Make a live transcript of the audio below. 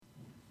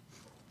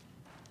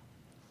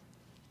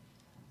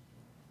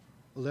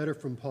A letter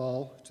from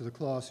Paul to the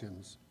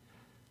Colossians.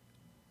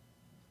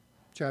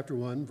 Chapter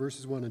 1,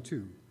 verses 1 and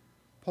 2.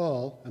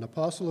 Paul, an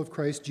apostle of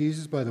Christ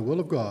Jesus by the will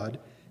of God,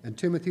 and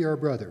Timothy our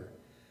brother,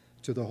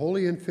 to the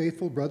holy and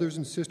faithful brothers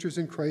and sisters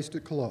in Christ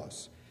at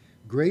Colossus,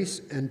 grace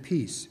and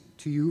peace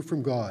to you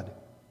from God,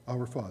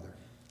 our Father.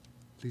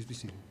 Please be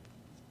seated.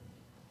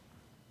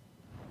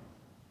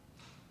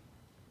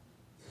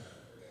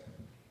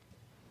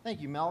 Thank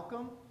you,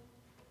 Malcolm.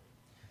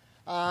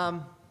 I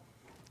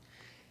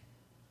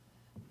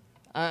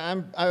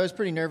was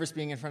pretty nervous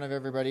being in front of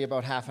everybody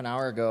about half an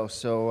hour ago,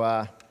 so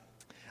I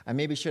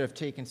maybe should have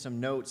taken some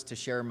notes to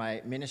share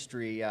my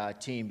ministry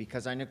team,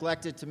 because I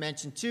neglected to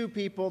mention two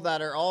people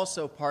that are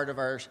also part of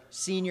our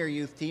senior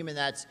youth team, and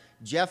that's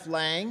Jeff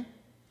Lang.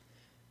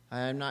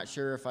 I'm not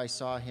sure if I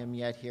saw him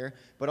yet here,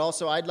 but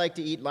also I'd like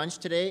to eat lunch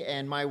today,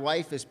 and my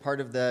wife is part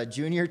of the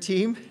junior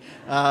team.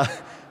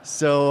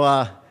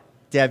 So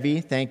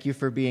Debbie, thank you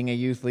for being a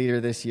youth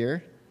leader this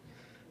year.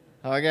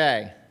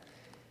 Okay.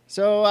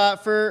 So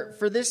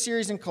for this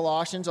series in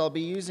Colossians, I'll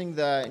be using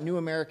the New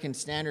American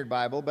Standard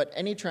Bible, but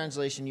any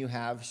translation you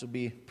have should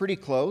be pretty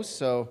close,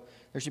 so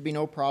there should be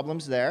no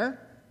problems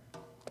there.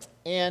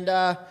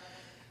 And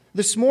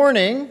this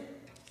morning,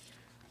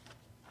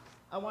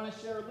 I want to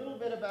share a little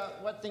bit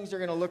about what things are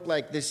going to look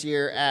like this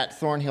year at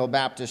Thornhill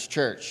Baptist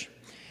Church.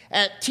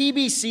 At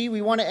TBC,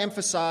 we want to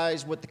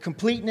emphasize what the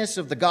completeness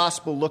of the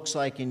gospel looks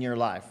like in your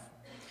life.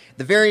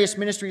 The various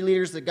ministry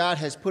leaders that God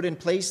has put in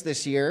place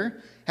this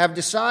year have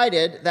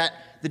decided that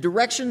the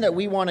direction that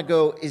we want to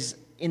go is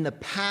in the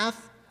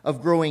path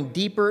of growing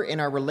deeper in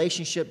our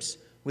relationships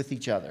with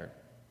each other.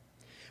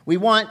 We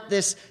want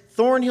this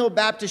Thornhill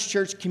Baptist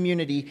Church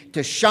community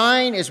to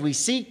shine as we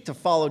seek to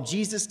follow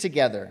Jesus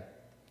together.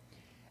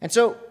 And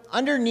so,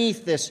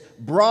 underneath this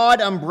broad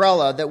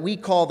umbrella that we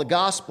call the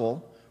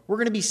gospel, we're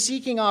going to be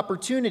seeking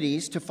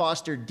opportunities to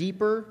foster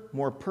deeper,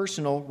 more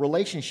personal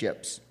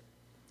relationships.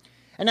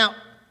 And now,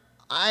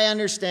 I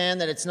understand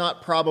that it's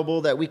not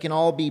probable that we can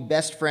all be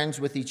best friends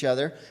with each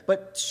other,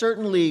 but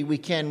certainly we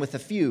can with a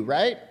few,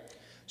 right?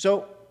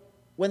 So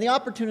when the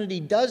opportunity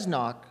does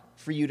knock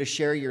for you to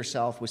share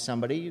yourself with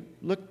somebody,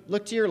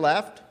 look to your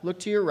left, look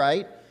to your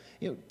right,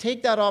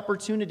 take that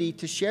opportunity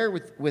to share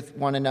with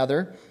one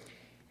another.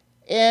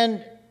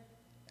 And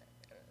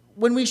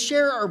when we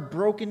share our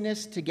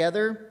brokenness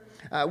together,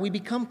 we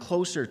become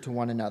closer to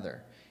one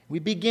another. We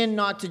begin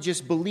not to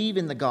just believe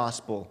in the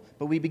gospel,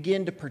 but we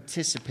begin to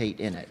participate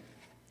in it.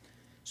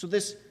 So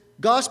this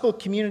gospel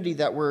community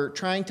that we're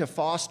trying to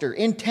foster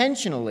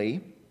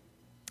intentionally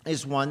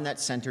is one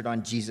that's centered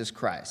on Jesus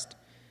Christ.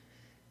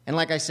 And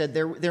like I said,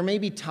 there may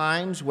be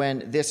times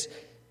when this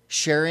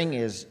sharing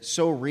is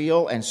so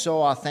real and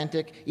so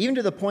authentic, even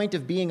to the point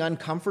of being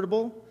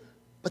uncomfortable,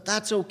 but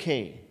that's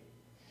okay,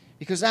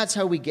 because that's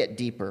how we get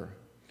deeper.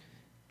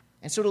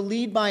 And so to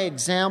lead by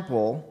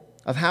example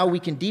of how we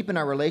can deepen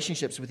our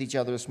relationships with each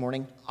other this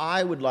morning,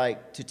 I would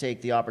like to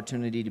take the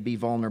opportunity to be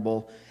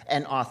vulnerable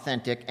and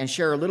authentic and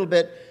share a little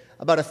bit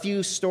about a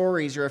few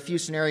stories or a few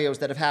scenarios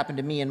that have happened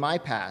to me in my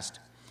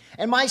past.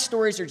 And my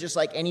stories are just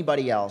like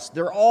anybody else.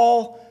 They're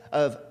all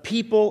of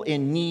people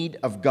in need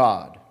of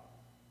God.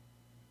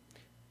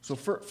 So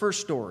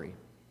first story.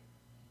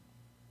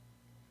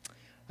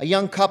 A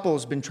young couple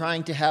has been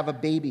trying to have a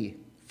baby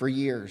for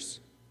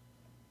years.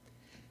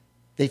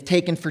 They've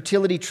taken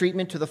fertility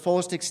treatment to the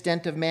fullest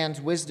extent of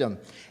man's wisdom,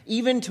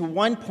 even to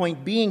one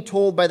point being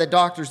told by the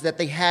doctors that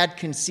they had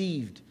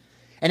conceived.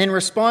 And in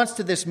response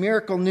to this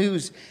miracle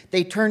news,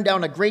 they turned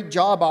down a great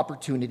job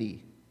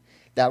opportunity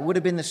that would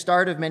have been the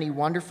start of many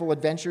wonderful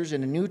adventures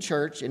in a new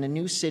church, in a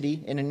new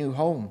city, in a new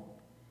home.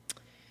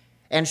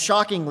 And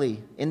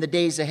shockingly, in the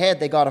days ahead,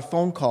 they got a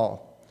phone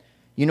call.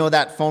 You know,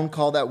 that phone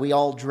call that we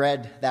all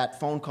dread, that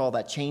phone call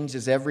that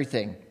changes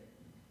everything.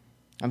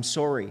 I'm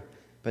sorry,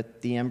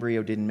 but the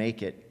embryo didn't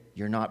make it.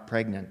 You're not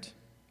pregnant.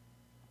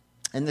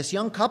 And this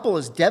young couple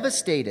is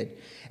devastated,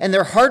 and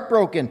they're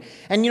heartbroken.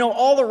 And,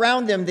 all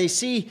around them, they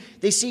see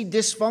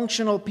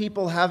dysfunctional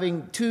people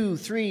having 2,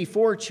 3,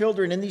 4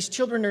 children, and these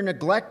children are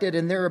neglected,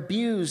 and they're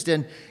abused.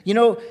 And,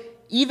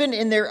 even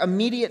in their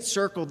immediate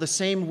circle, the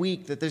same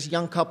week that this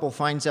young couple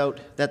finds out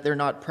that they're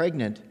not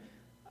pregnant,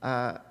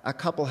 a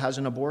couple has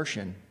an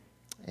abortion.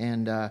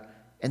 And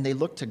they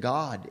look to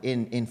God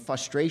in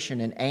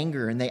frustration and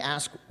anger, and they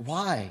ask,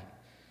 why?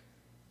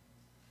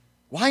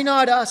 Why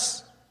not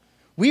us?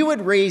 We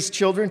would raise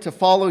children to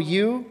follow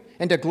you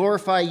and to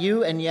glorify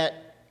you, and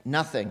yet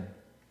nothing.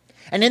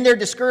 And in their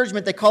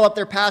discouragement, they call up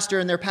their pastor,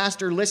 and their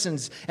pastor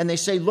listens, and they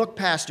say, look,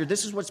 pastor,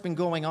 this is what's been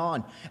going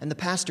on. And the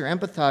pastor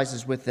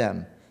empathizes with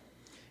them.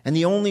 And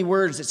the only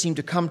words that seem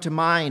to come to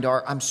mind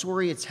are, I'm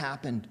sorry it's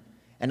happened,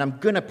 and I'm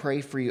going to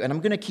pray for you, and I'm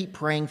going to keep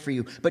praying for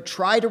you. But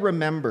try to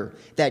remember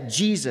that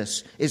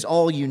Jesus is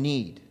all you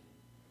need.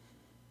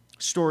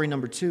 Story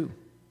number 2.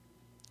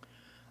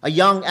 A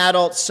young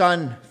adult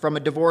son from a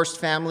divorced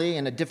family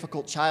and a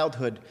difficult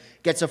childhood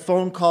gets a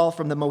phone call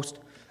from the most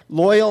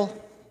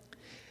loyal,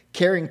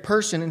 caring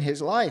person in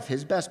his life,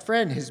 his best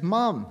friend, his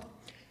mom.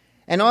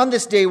 And on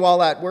this day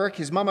while at work,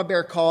 his mama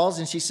bear calls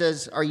and she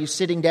says, are you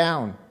sitting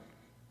down?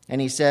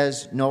 And he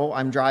says, "No,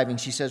 I'm driving."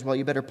 She says, "Well,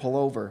 you better pull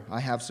over.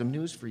 I have some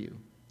news for you."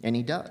 And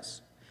he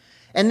does.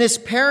 And this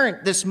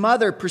parent, this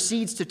mother,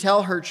 proceeds to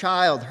tell her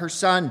child, her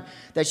son,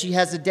 that she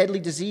has a deadly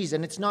disease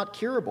and it's not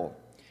curable.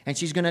 And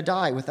she's going to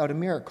die without a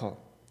miracle.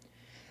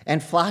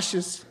 And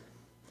flashes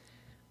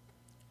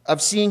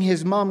of seeing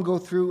his mom go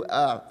through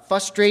a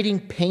frustrating,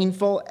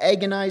 painful,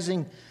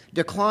 agonizing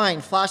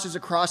decline flashes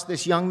across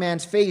this young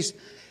man's face.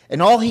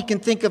 And all he can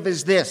think of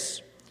is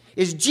this: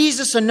 is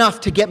Jesus enough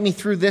to get me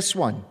through this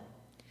one?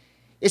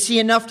 Is he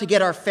enough to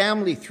get our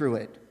family through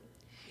it?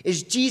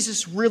 Is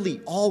Jesus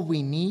really all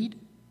we need?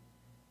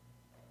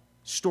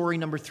 Story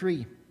number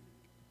 3.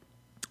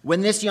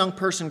 When this young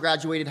person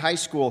graduated high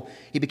school,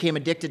 he became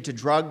addicted to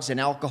drugs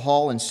and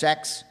alcohol and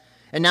sex.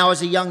 And now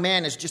as a young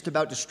man, has just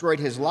about destroyed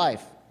his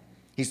life.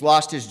 He's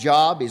lost his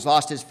job, he's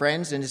lost his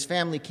friends, and his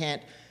family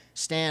can't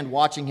stand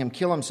watching him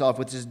kill himself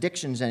with his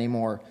addictions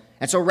anymore.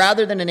 And so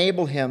rather than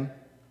enable him,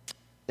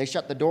 they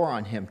shut the door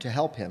on him to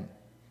help him.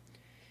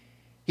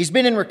 He's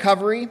been in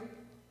recovery.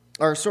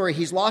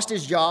 He's lost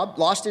his job,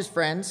 lost his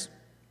friends,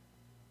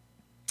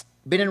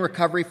 been in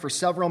recovery for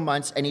several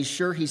months, and he's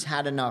sure he's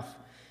had enough.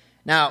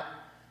 Now,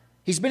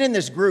 he's been in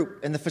this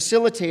group, and the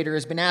facilitator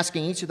has been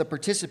asking each of the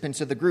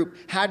participants of the group,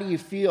 "How do you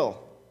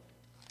feel?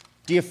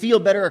 Do you feel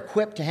better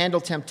equipped to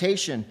handle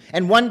temptation?"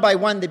 And one by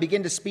one, they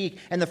begin to speak,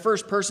 and the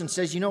first person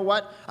says, "You know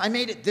what? I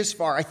made it this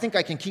far. I think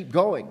I can keep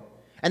going."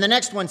 And the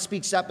next one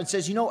speaks up and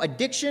says, "You know,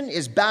 addiction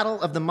is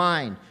battle of the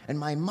mind, and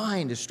my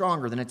mind is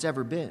stronger than it's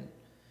ever been."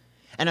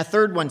 And a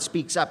third one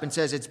speaks up and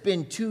says, "It's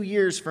been 2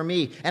 years for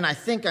me, and I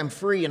think I'm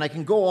free, and I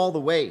can go all the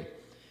way."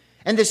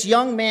 And this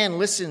young man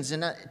listens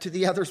and to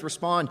the others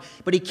respond,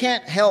 but he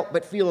can't help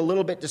but feel a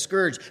little bit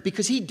discouraged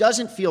because he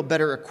doesn't feel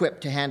better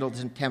equipped to handle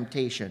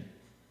temptation.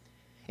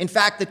 In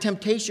fact, the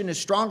temptation is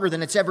stronger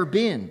than it's ever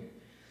been.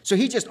 So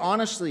he just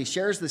honestly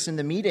shares this in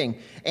the meeting,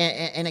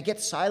 and it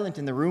gets silent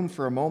in the room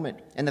for a moment.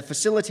 And the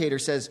facilitator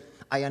says,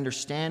 "I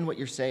understand what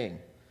you're saying,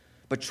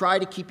 but try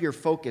to keep your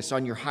focus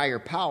on your higher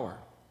power.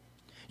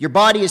 Your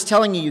body is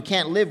telling you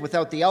can't live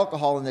without the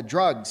alcohol and the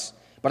drugs,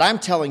 but I'm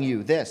telling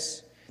you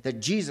this, that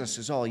Jesus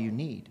is all you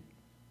need.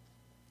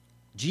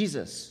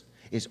 Jesus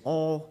is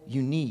all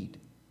you need.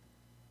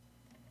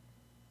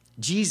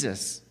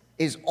 Jesus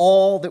is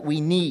all that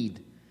we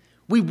need."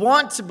 We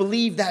want to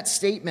believe that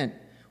statement.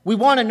 We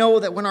want to know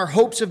that when our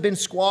hopes have been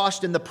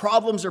squashed and the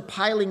problems are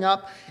piling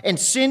up and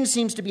sin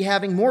seems to be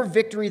having more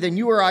victory than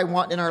you or I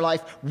want in our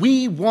life,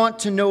 we want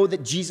to know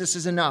that Jesus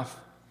is enough.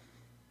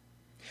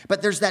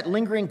 But there's that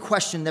lingering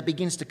question that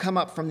begins to come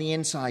up from the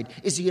inside.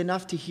 Is he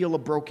enough to heal a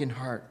broken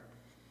heart?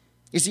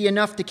 Is he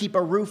enough to keep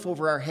a roof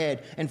over our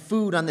head and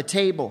food on the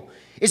table?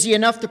 Is he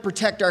enough to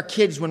protect our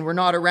kids when we're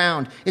not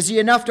around? Is he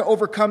enough to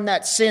overcome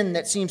that sin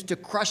that seems to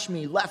crush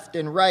me left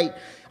and right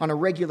on a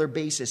regular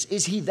basis?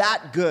 Is he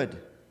that good?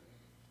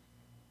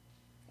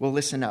 Well,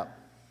 listen up,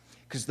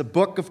 because the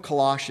book of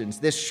Colossians,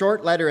 this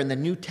short letter in the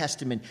New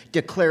Testament,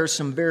 declares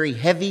some very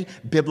heavy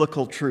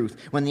biblical truth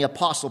when the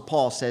Apostle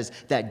Paul says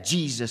that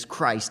Jesus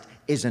Christ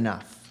is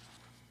enough.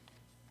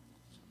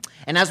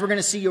 And as we're going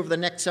to see over the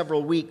next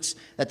several weeks,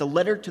 that the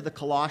letter to the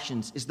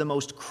Colossians is the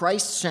most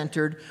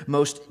Christ-centered,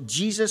 most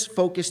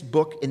Jesus-focused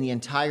book in the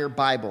entire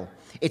Bible.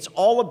 It's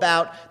all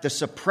about the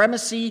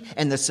supremacy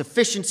and the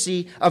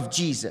sufficiency of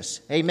Jesus.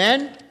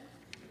 Amen?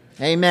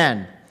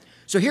 Amen.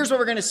 So here's what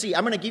we're going to see.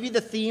 I'm going to give you the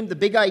theme, the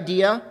big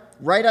idea,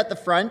 right at the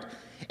front.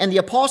 And the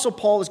Apostle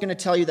Paul is going to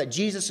tell you that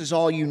Jesus is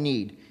all you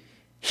need.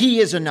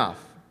 He is enough.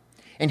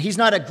 And he's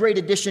not a great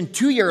addition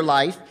to your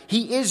life.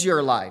 He is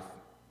your life.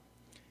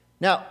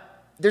 Now,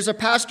 there's a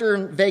pastor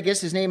in Vegas.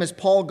 His name is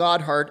Paul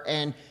Godhart,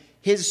 and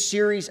his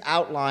series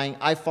outline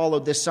I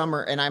followed this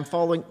summer, and I'm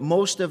following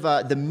most of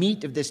the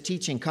meat of this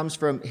teaching comes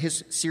from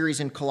his series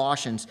in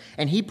Colossians,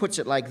 and he puts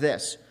it like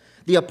this.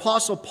 The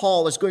Apostle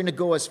Paul is going to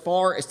go as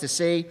far as to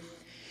say,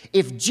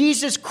 if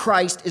Jesus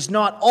Christ is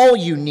not all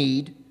you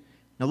need,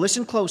 now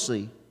listen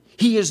closely,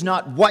 he is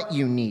not what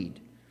you need.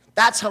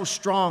 That's how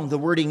strong the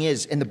wording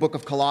is in the book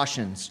of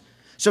Colossians.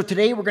 So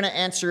today we're going to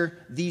answer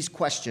these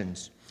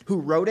questions.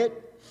 Who wrote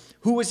it?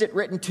 Who was it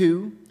written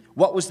to?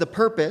 What was the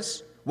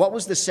purpose? What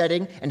was the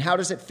setting? And how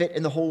does it fit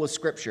in the whole of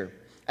Scripture?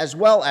 As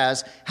well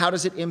as, how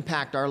does it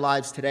impact our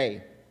lives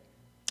today?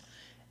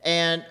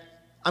 And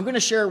I'm going to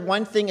share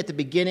one thing at the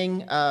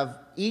beginning of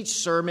each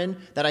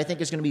sermon that I think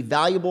is going to be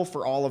valuable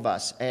for all of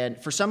us.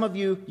 And for some of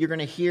you, you're going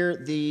to hear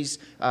these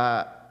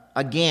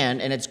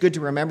again, and it's good to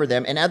remember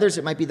them. And others,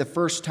 it might be the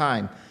first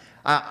time.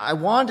 I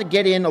want to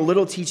get in a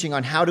little teaching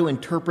on how to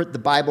interpret the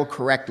Bible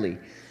correctly.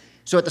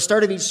 So at the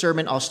start of each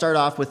sermon, I'll start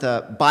off with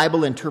a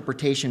Bible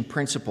interpretation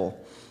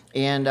principle.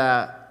 And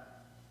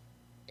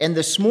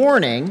this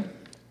morning,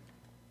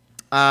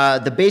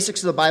 the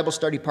basics of the Bible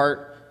study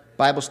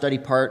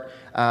part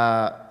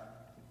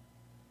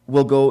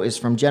will go is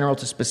from general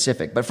to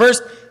specific. But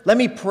first, let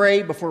me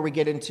pray before we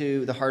get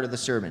into the heart of the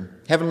sermon.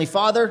 Heavenly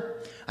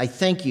Father, I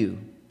thank you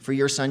for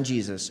your Son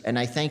Jesus, and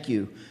I thank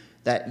you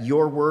that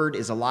your word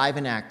is alive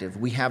and active.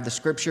 We have the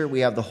Scripture,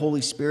 we have the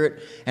Holy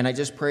Spirit, and I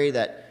just pray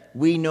that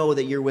we know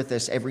that you're with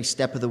us every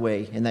step of the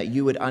way, and that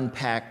you would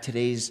unpack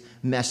today's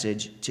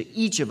message to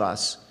each of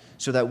us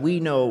so that we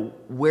know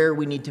where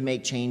we need to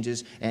make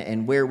changes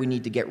and where we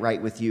need to get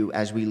right with you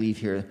as we leave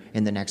here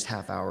in the next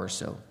half hour or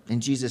so.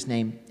 In Jesus'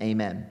 name,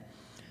 amen.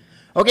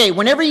 Okay,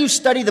 whenever you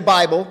study the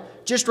Bible,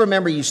 just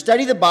remember, you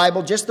study the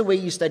Bible just the way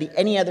you study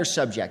any other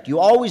subject. You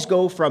always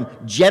go from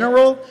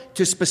general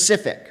to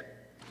specific.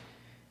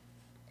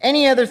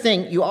 Any other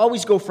thing, you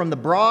always go from the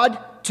broad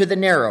to the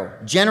narrow,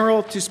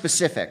 general to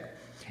specific.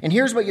 And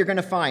here's what you're going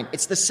to find.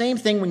 It's the same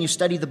thing when you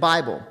study the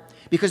Bible.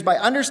 Because by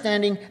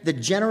understanding the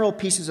general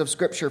pieces of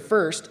Scripture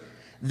first,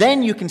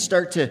 then you can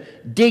start to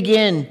dig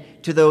in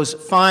to those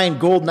fine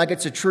gold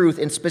nuggets of truth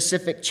in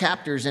specific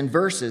chapters and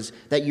verses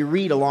that you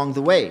read along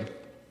the way.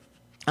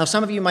 Now,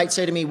 some of you might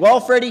say to me, well,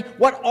 Freddie,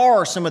 what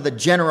are some of the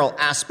general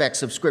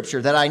aspects of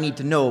Scripture that I need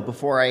to know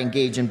before I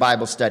engage in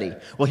Bible study?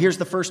 Well, here's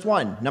the first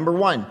one. Number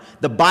one,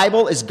 the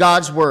Bible is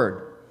God's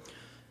Word.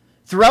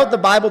 Throughout the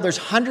Bible, there's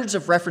hundreds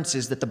of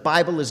references that the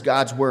Bible is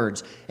God's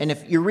words. And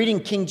if you're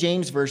reading King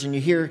James Version, you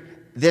hear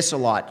this a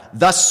lot.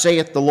 Thus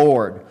saith the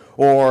Lord,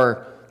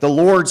 or the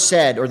Lord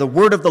said, or the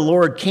word of the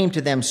Lord came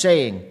to them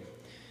saying.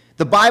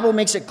 The Bible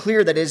makes it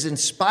clear that it is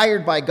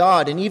inspired by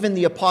God, and even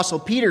the Apostle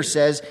Peter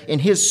says in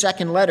his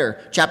second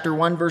letter, chapter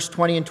 1, verse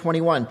 20 and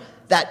 21,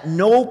 that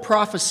no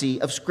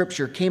prophecy of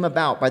Scripture came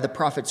about by the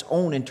prophet's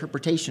own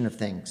interpretation of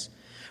things.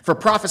 For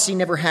prophecy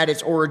never had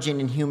its origin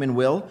in human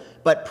will,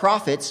 but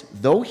prophets,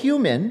 though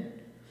human,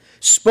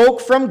 spoke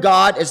from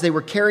God as they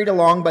were carried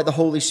along by the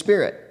Holy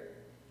Spirit.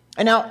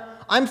 And now,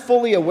 I'm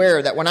fully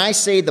aware that when I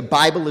say the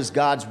Bible is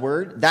God's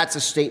Word, that's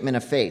a statement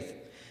of faith.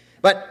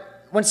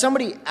 But when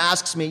somebody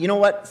asks me, you know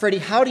what, Freddie,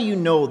 how do you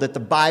know that the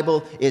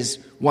Bible is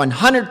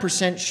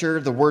 100% sure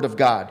the Word of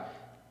God?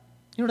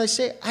 You know what I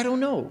say? I don't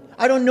know.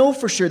 I don't know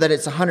for sure that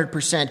it's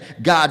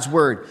 100% God's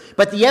Word.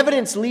 But the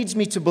evidence leads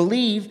me to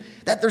believe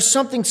that there's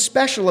something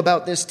special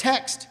about this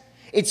text.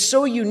 It's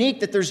so unique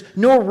that there's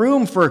no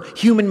room for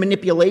human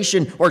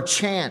manipulation or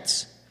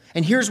chance.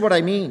 And here's what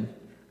I mean.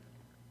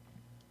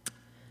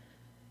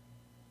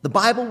 The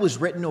Bible was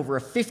written over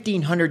a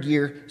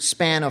 1,500-year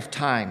span of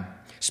time,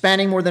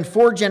 spanning more than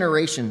 4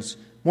 generations,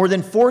 more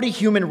than 40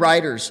 human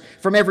writers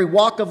from every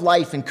walk of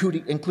life,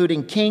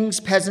 including kings,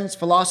 peasants,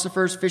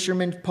 philosophers,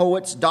 fishermen,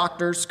 poets,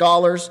 doctors,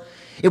 scholars.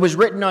 It was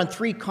written on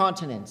 3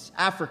 continents,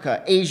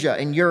 Africa, Asia,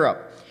 and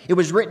Europe. It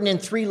was written in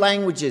 3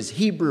 languages,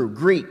 Hebrew,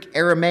 Greek,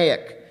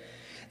 Aramaic.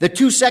 There's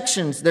 2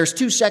 sections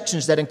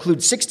that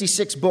include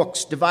 66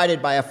 books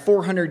divided by a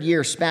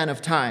 400-year span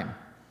of time.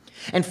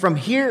 And from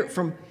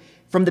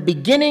the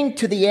beginning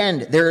to the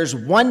end, there is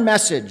one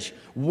message,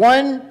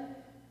 one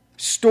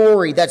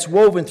story that's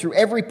woven through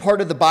every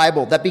part of the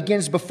Bible that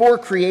begins before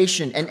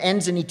creation and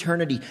ends in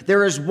eternity.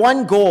 There is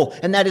one goal,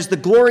 and that is the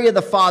glory of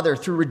the Father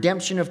through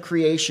redemption of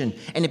creation.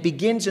 And it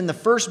begins in the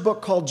first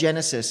book called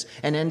Genesis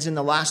and ends in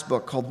the last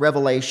book called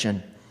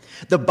Revelation.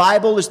 The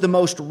Bible is the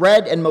most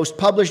read and most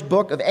published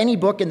book of any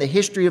book in the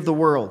history of the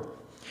world.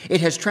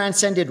 It has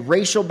transcended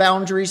racial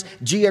boundaries,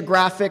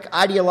 geographic,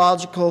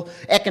 ideological,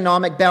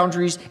 economic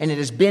boundaries, and it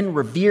has been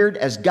revered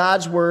as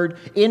God's Word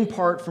in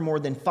part for more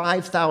than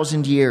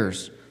 5,000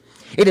 years.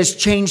 It has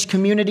changed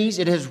communities.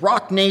 It has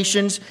rocked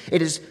nations.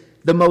 It is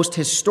the most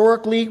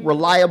historically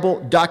reliable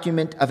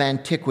document of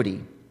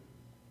antiquity.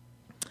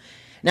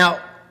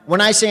 Now, when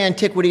I say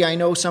antiquity, I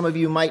know some of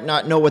you might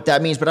not know what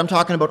that means, but I'm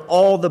talking about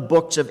all the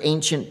books of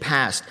ancient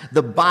past.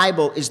 The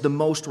Bible is the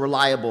most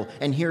reliable,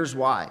 and here's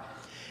why.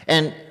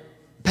 And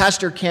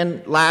Pastor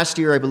Ken last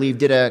year, I believe,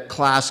 did a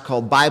class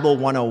called Bible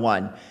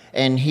 101,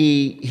 and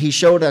he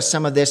showed us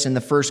some of this in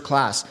the first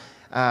class.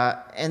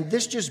 And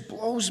this just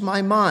blows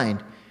my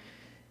mind.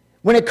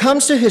 When it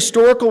comes to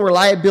historical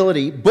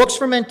reliability, books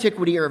from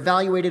antiquity are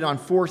evaluated on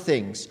 4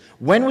 things.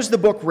 When was the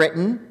book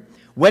written?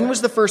 When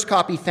was the first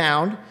copy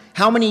found?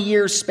 How many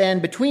years span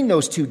between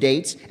those 2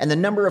 dates? And the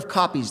number of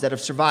copies that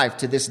have survived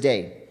to this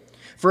day.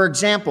 For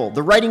example,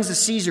 the writings of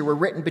Caesar were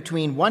written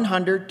between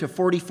 100 to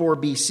 44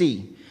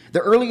 BC. The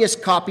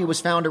earliest copy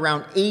was found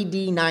around AD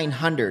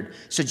 900,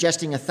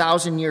 suggesting a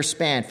 1,000-year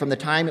span from the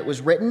time it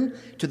was written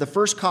to the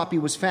first copy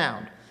was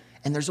found.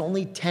 And there's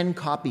only 10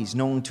 copies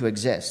known to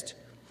exist.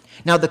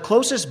 Now, the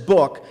closest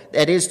book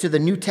that is to the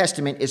New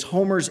Testament is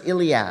Homer's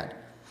Iliad.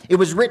 It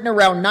was written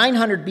around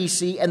 900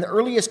 BC, and the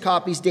earliest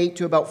copies date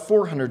to about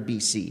 400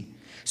 BC,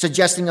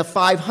 suggesting a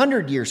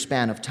 500-year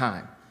span of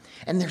time.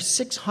 And there's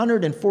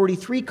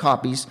 643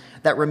 copies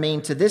that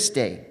remain to this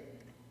day.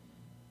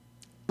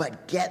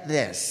 But get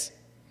this.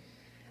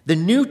 The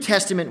New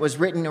Testament was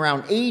written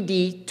around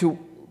AD to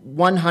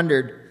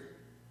 100,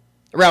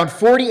 around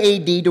 40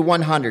 AD to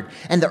 100,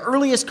 and the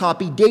earliest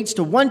copy dates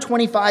to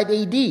 125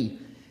 AD,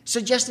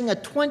 suggesting a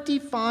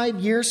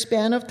 25-year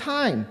span of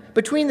time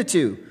between the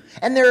two.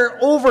 And there are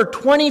over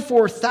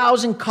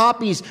 24,000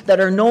 copies that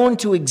are known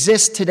to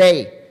exist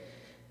today.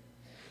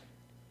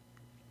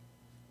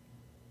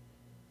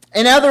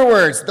 In other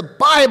words, the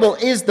Bible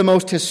is the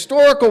most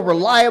historical,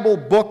 reliable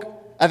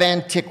book of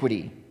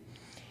antiquity.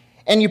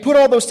 And you put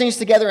all those things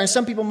together, and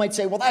some people might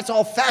say, well, that's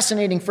all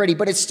fascinating, Freddie,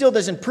 but it still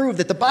doesn't prove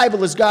that the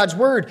Bible is God's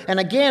word. And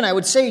again, I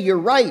would say you're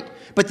right.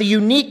 But the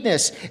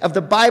uniqueness of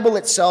the Bible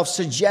itself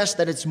suggests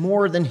that it's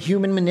more than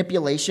human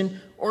manipulation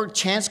or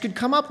chance could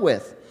come up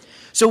with.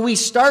 So we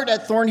start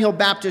at Thornhill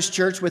Baptist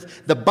Church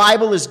with the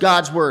Bible is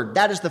God's word.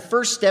 That is the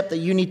first step that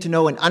you need to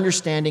know in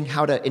understanding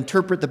how to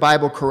interpret the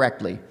Bible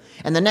correctly.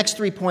 And the next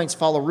 3 points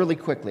follow really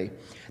quickly.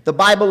 The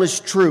Bible is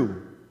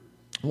true.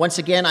 Once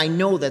again, I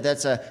know that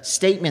that's a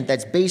statement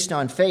that's based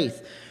on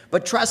faith.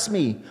 But trust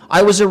me,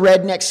 I was a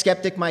redneck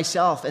skeptic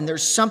myself, and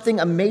there's something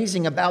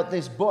amazing about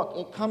this book.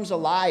 It comes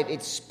alive.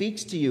 It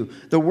speaks to you.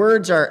 The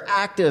words are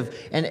active,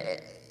 and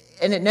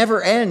it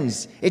never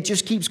ends. It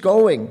just keeps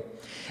going.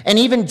 And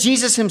even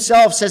Jesus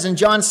himself says in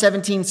John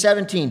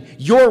 17:17,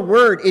 your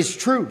word is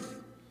truth.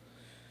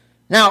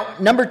 Now,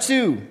 number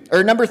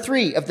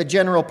 3 of the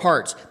general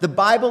parts, the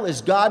Bible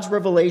is God's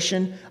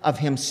revelation of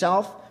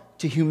himself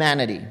to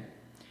humanity.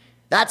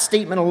 That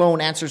statement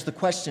alone answers the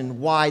question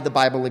why the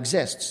Bible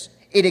exists.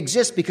 It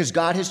exists because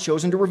God has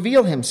chosen to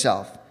reveal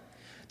himself.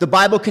 The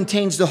Bible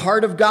contains the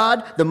heart of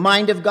God, the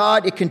mind of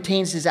God. It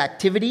contains his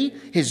activity,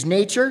 his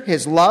nature,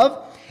 his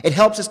love. It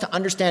helps us to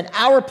understand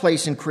our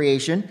place in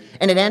creation,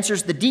 and it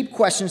answers the deep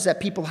questions that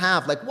people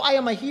have, like, why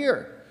am I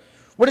here?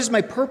 What is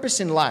my purpose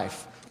in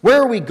life? Where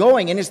are we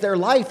going? And is there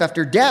life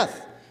after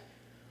death?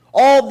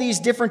 All these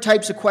different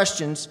types of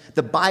questions,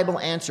 the Bible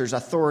answers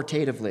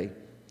authoritatively.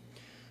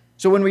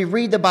 So when we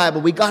read the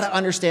Bible, we got to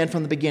understand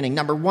from the beginning.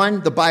 Number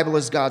 1, the Bible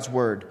is God's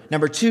word.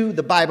 Number 2,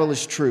 the Bible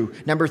is true.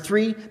 Number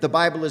 3, the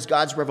Bible is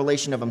God's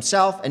revelation of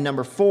himself. And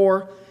number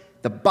 4,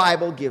 the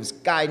Bible gives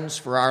guidance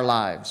for our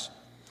lives.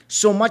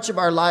 So much of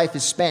our life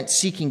is spent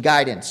seeking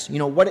guidance. You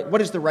know,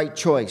 what is the right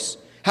choice?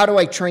 How do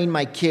I train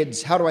my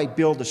kids? How do I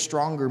build a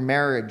stronger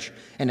marriage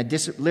and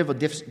live a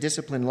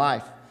disciplined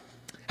life?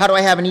 How do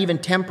I have an even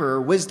temper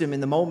or wisdom in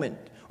the moment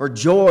or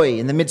joy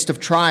in the midst of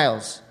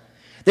trials?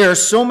 There are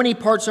so many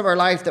parts of our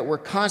life that we're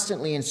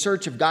constantly in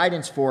search of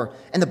guidance for,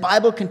 and the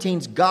Bible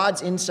contains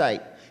God's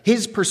insight,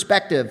 his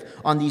perspective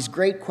on these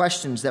great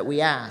questions that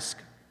we ask.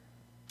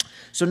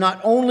 So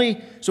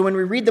when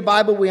we read the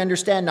Bible, we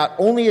understand not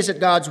only is it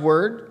God's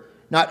word,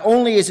 not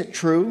only is it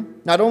true,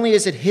 not only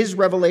is it his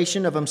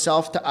revelation of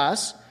himself to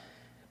us,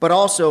 but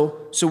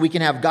also so we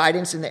can have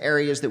guidance in the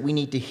areas that we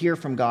need to hear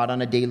from God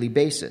on a daily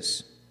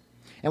basis.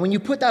 And when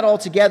you put that all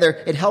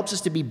together, it helps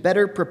us to be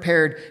better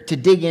prepared to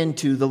dig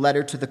into the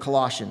letter to the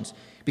Colossians,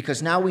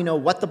 because now we know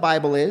what the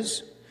Bible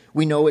is,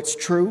 we know it's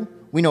true,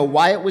 we know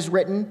why it was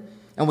written,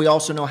 and we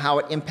also know how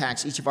it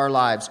impacts each of our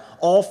lives.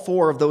 All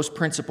 4 of those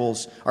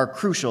principles are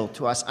crucial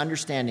to us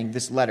understanding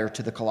this letter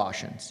to the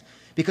Colossians,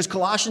 because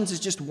Colossians is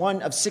just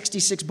one of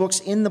 66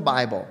 books in the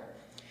Bible.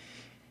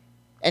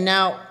 And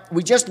now,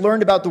 we just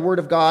learned about the Word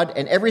of God,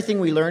 and everything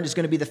we learned is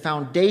going to be the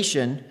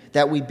foundation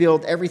that we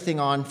build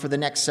everything on for the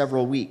next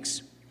several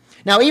weeks.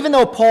 Now, even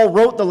though Paul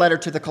wrote the letter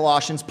to the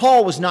Colossians,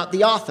 Paul was not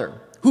the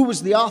author. Who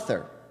was the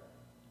author?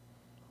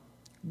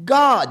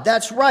 God,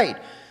 that's right.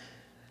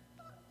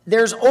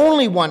 There's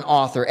only one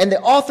author, and the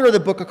author of the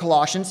book of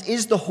Colossians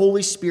is the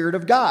Holy Spirit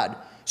of God.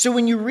 So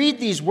when you read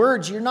these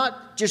words, you're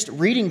not just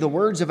reading the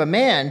words of a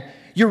man,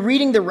 you're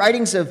reading the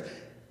writings of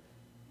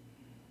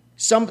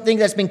something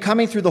that's been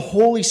coming through the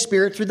Holy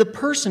Spirit through the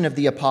person of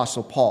the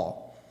Apostle Paul.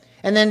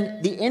 And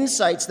then the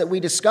insights that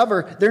we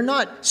discover, they're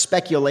not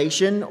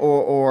speculation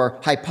or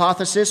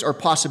hypothesis or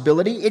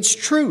possibility. It's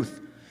truth.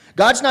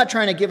 God's not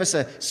trying to give us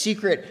a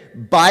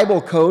secret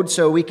Bible code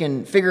so we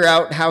can figure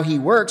out how he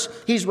works.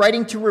 He's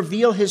writing to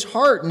reveal his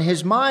heart and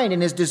his mind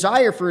and his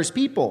desire for his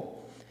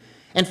people.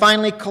 And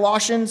finally,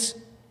 Colossians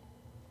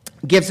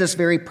gives us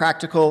very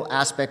practical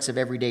aspects of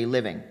everyday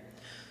living.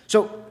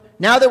 So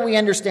now that we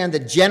understand the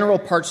general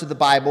parts of the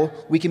Bible,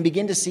 we can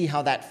begin to see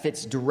how that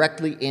fits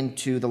directly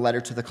into the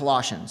letter to the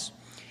Colossians.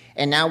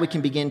 And now we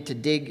can begin to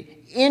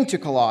dig into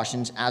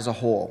Colossians as a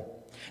whole.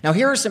 Now,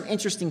 here are some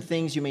interesting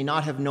things you may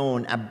not have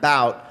known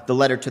about the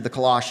letter to the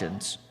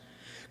Colossians.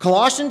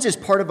 Colossians is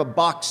part of a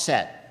box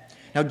set.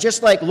 Now,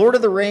 just like Lord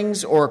of the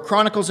Rings or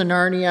Chronicles of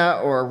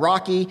Narnia or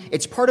Rocky,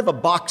 it's part of a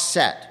box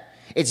set.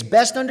 It's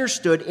best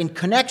understood in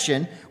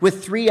connection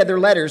with 3 other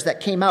letters that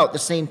came out at the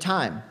same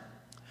time.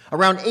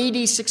 Around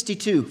AD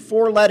 62,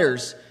 4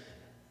 letters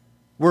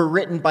were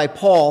written by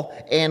Paul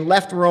and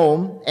left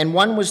Rome, and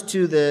one was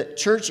to the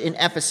church in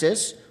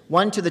Ephesus,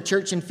 one to the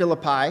church in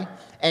Philippi,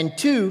 and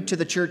 2 to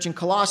the church in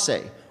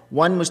Colossae.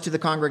 One was to the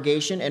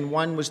congregation, and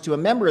one was to a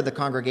member of the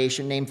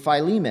congregation named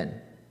Philemon.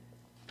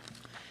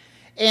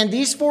 And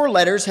these 4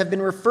 letters have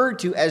been referred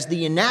to as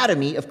the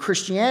anatomy of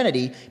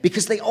Christianity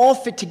because they all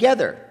fit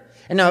together.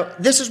 And now,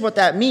 this is what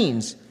that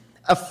means.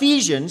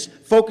 Ephesians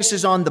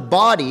focuses on the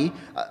body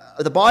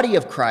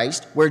of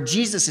Christ, where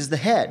Jesus is the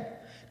head.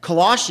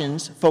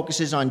 Colossians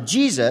focuses on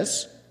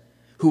Jesus,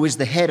 who is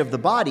the head of the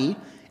body,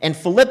 and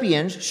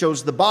Philippians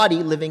shows the body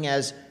living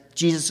as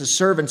Jesus'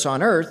 servants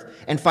on earth,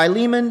 and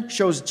Philemon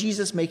shows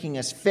Jesus making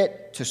us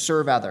fit to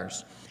serve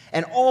others.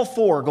 And all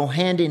 4 go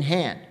hand in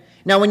hand.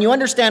 Now, when you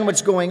understand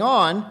what's going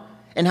on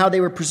and how they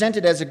were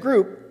presented as a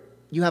group,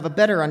 you have a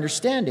better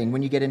understanding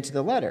when you get into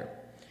the letter.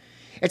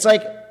 It's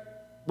like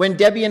when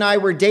Debbie and I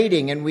were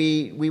dating and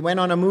we went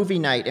on a movie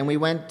night and we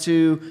went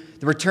to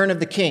The Return of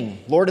the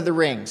King, Lord of the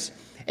Rings.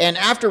 And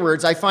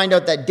afterwards, I find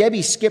out that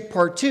Debbie skipped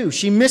part 2.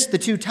 She missed the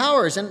 2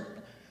 towers. And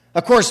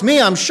of course,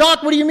 I'm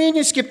shocked. What do you mean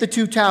you skipped the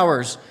 2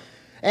 towers?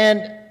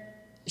 And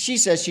she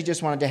says she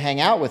just wanted to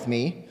hang out with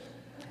me.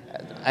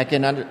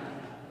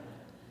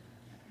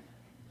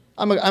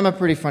 I'm a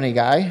pretty funny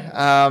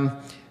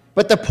guy.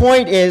 But the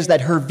point is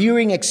that her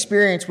viewing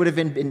experience would have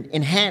been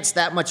enhanced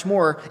that much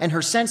more, and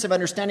her sense of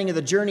understanding of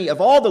the journey of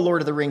all the Lord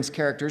of the Rings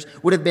characters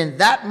would have been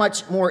that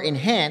much more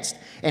enhanced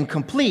and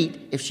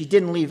complete if she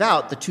didn't leave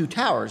out the 2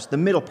 towers, the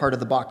middle part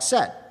of the box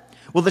set.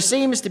 Well, the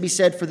same is to be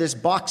said for this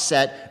box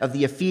set of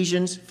the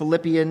Ephesians,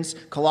 Philippians,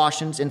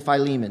 Colossians, and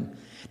Philemon.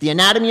 The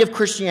anatomy of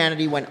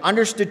Christianity, when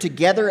understood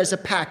together as a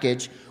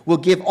package, will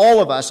give all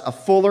of us a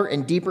fuller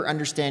and deeper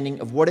understanding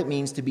of what it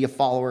means to be a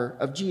follower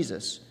of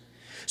Jesus.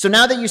 So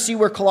now that you see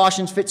where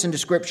Colossians fits into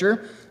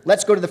Scripture,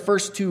 let's go to the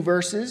first 2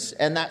 verses,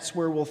 and that's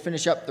where we'll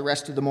finish up the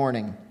rest of the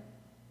morning.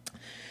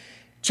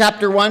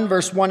 Chapter 1,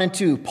 verse 1 and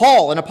 2.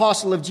 Paul, an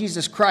apostle of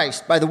Jesus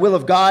Christ, by the will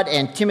of God,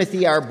 and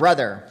Timothy, our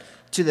brother,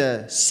 to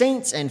the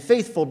saints and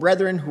faithful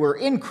brethren who are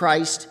in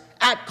Christ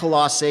at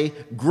Colossae,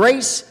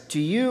 grace to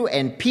you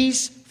and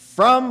peace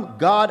from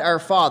God our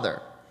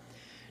Father.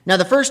 Now,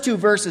 the first 2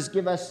 verses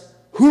give us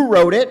who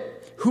wrote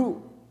it,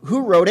 who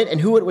wrote it,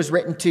 and who it was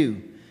written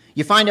to.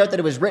 You find out that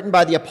it was written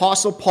by the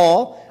Apostle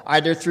Paul,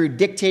 either through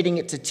dictating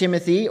it to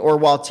Timothy or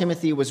while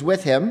Timothy was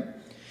with him.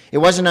 It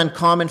wasn't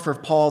uncommon for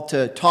Paul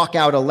to talk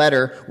out a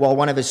letter while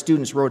one of his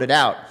students wrote it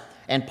out.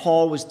 And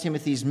Paul was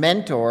Timothy's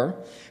mentor,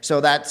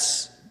 so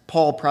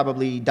Paul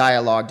probably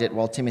dialogued it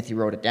while Timothy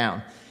wrote it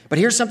down. But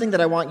here's something that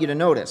I want you to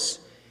notice.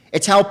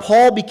 It's how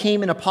Paul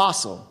became an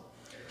apostle.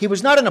 He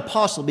was not an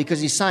apostle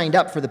because he signed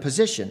up for the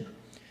position.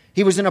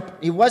 He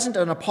wasn't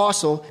an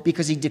apostle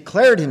because he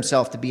declared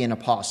himself to be an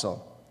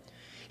apostle.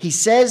 He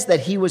says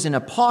that he was an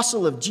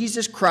apostle of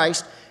Jesus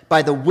Christ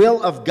by the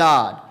will of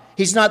God.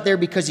 He's not there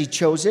because he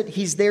chose it.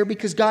 He's there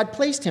because God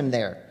placed him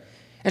there.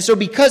 And so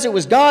because it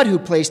was God who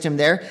placed him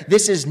there,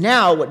 this is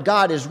now what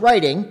God is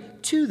writing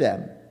to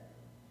them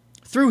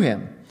through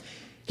him.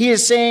 He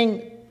is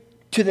saying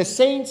to the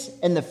saints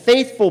and the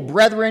faithful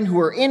brethren who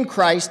are in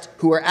Christ,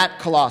 who are at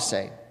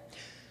Colossae.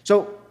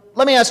 So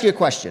let me ask you a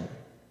question.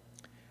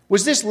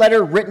 Was this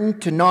letter written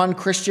to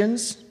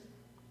non-Christians?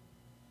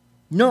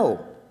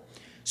 No.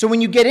 So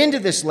when you get into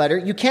this letter,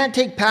 you can't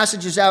take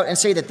passages out and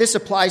say that this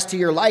applies to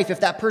your life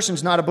if that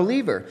person's not a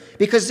believer,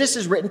 because this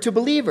is written to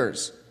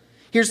believers.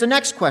 Here's the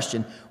next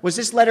question. Was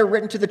this letter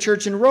written to the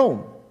church in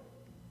Rome?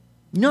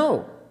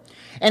 No.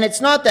 And it's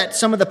not that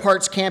some of the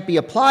parts can't be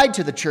applied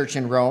to the church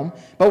in Rome,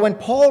 but when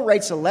Paul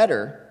writes a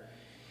letter,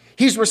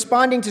 he's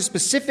responding to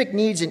specific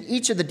needs in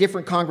each of the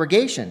different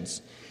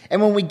congregations.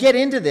 And when we get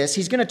into this,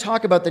 he's going to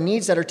talk about the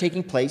needs that are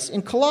taking place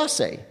in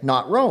Colossae,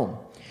 not Rome.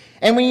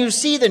 And when you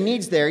see the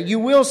needs there, you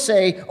will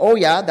say, oh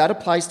yeah, that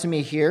applies to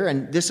me here,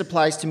 and this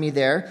applies to me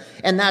there,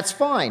 and that's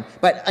fine.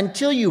 But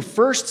until you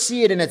first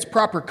see it in its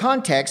proper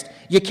context,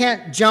 you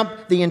can't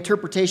jump the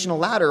interpretational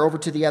ladder over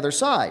to the other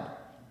side.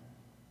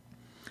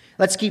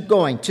 Let's keep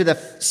going. To the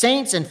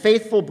saints and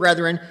faithful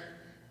brethren,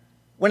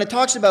 when it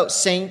talks about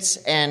saints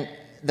and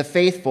the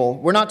faithful,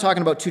 we're not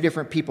talking about 2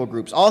 different people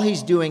groups. All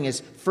he's doing is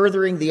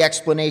furthering the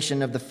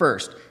explanation of the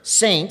first.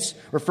 Saints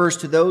refers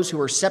to those who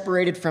are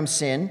separated from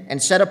sin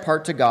and set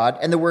apart to God,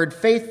 and the word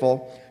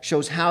faithful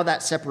shows how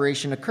that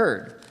separation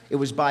occurred. It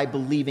was by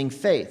believing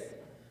faith.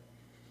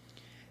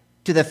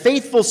 To the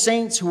faithful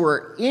saints who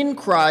are in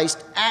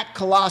Christ at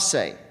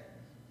Colossae,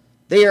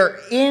 they are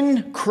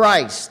in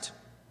Christ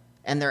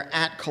and they're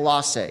at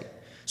Colossae.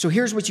 So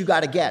here's what you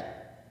got to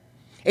get.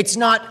 It's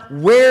not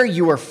where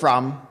you are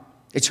from,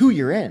 it's who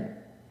you're in.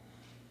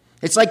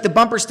 It's like the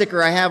bumper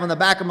sticker I have on the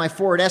back of my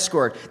Ford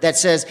Escort that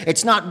says,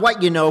 it's not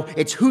what you know,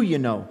 it's who you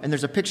know. And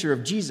there's a picture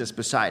of Jesus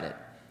beside it.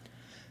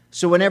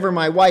 So whenever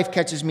my wife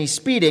catches me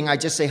speeding, I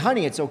just say,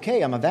 honey, it's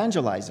okay, I'm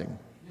evangelizing.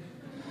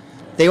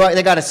 They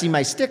got to see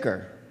my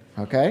sticker,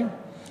 okay?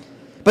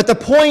 But the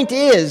point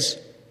is,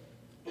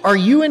 are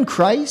you in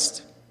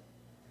Christ?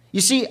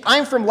 You see,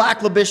 I'm from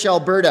Lac La Biche,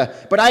 Alberta,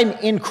 but I'm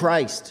in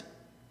Christ.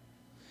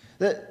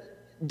 The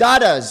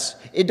Dadas,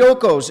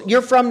 Idokos,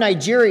 you're from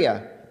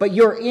Nigeria, but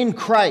you're in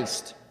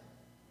Christ.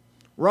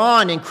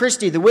 Ron and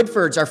Christy, the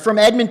Woodfords, are from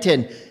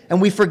Edmonton,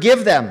 and we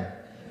forgive them,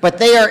 but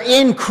they are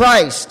in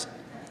Christ.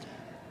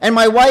 And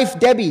my wife,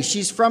 Debbie,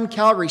 she's from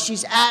Calgary.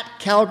 She's at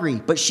Calgary,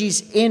 but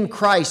she's in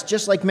Christ,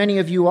 just like many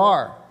of you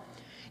are.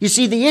 You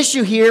see, the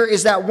issue here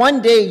is that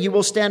one day you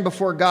will stand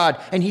before God,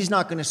 and he's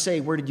not going to say,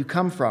 where did you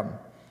come from?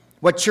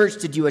 What church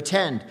did you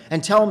attend?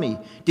 And tell me,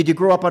 did you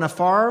grow up on a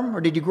farm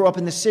or did you grow up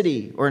in the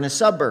city or in the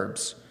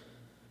suburbs?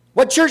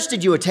 What church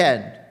did you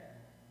attend?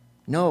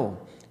 No.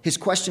 His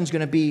question's going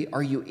to be,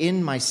 are you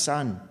in my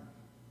son?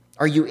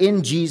 Are you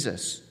in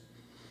Jesus?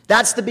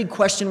 That's the big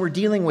question we're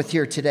dealing with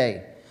here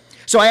today.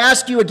 So I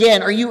ask you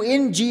again, are you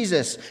in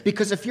Jesus?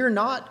 Because if you're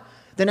not,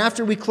 then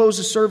after we close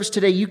the service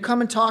today, you come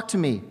and talk to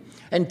me.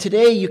 And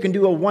today you can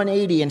do a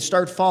 180 and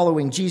start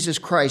following Jesus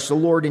Christ, the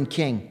Lord and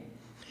King.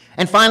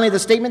 And finally, the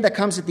statement that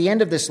comes at the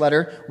end of this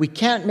letter, we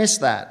can't miss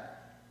that.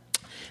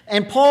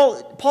 And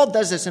Paul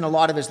does this in a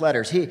lot of his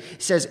letters. He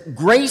says,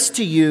 grace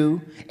to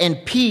you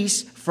and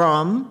peace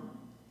from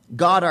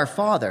God our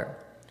Father.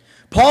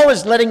 Paul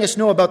is letting us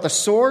know about the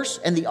source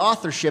and the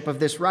authorship of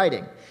this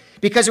writing.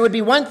 Because it would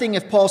be one thing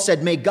if Paul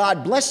said, may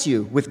God bless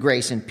you with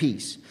grace and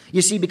peace.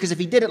 You see, because if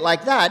he did it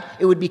like that,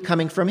 it would be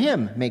coming from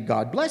him. May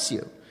God bless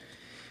you.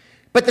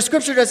 But the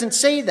scripture doesn't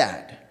say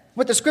that.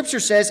 What the scripture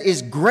says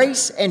is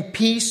grace and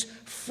peace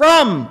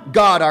from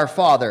God our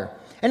Father.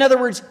 In other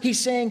words, he's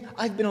saying,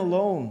 I've been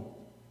alone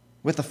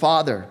with the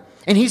Father,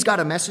 and he's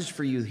got a message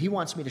for you. He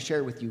wants me to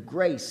share with you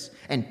grace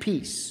and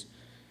peace.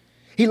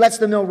 He lets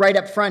them know right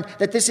up front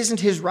that this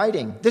isn't his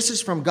writing. This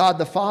is from God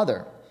the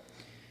Father.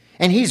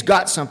 And he's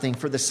got something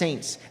for the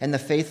saints and the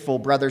faithful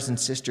brothers and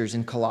sisters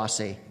in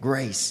Colossae,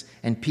 grace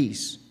and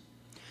peace.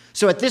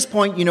 So at this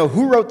point, you know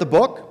who wrote the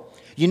book.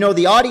 You know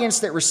the audience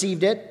that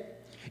received it.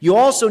 You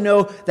also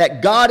know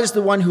that God is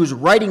the one who's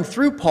writing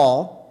through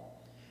Paul.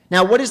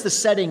 Now, what is the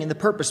setting and the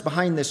purpose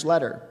behind this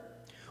letter?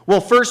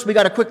 Well, first, we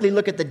got to quickly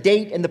look at the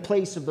date and the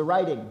place of the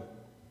writing.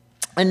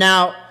 And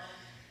now,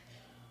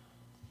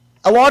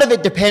 a lot of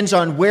it depends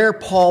on where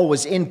Paul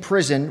was in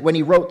prison when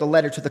he wrote the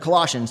letter to the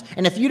Colossians.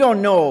 And if you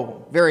don't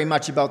know very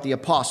much about the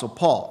Apostle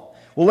Paul,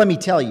 well, let me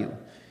tell you,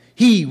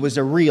 he was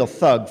a real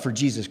thug for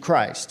Jesus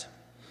Christ.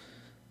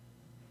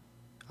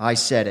 I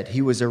said it.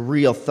 He was a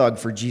real thug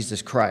for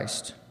Jesus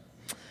Christ.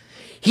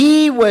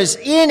 He was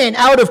in and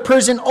out of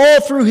prison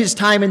all through his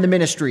time in the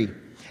ministry.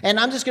 And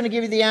I'm just going to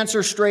give you the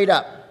answer straight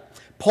up.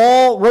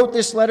 Paul wrote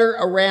this letter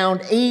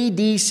around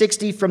AD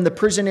 60 from the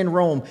prison in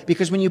Rome,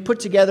 because when you put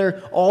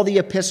together all the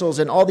epistles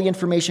and all the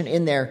information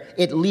in there,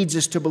 it leads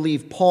us to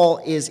believe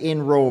Paul is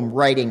in Rome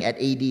writing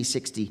at AD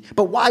 60.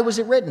 But why was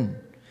it written?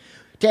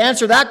 To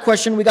answer that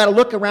question, we got to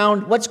look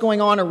around what's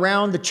going on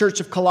around the church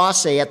of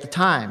Colossae at the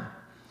time.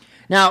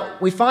 Now,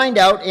 we find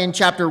out in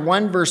chapter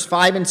 1, verse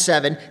 5 and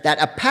 7, that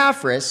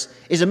Epaphras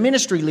is a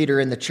ministry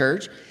leader in the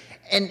church,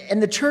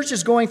 and the church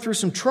is going through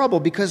some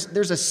trouble because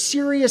there's a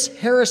serious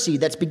heresy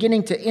that's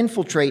beginning to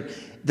infiltrate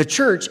the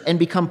church and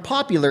become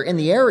popular in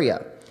the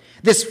area.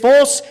 This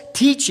false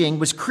teaching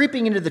was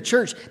creeping into the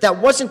church that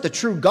wasn't the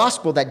true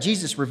gospel that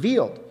Jesus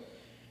revealed.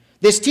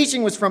 This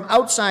teaching was from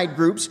outside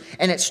groups,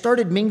 and it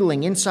started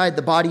mingling inside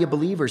the body of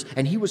believers,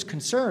 and he was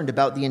concerned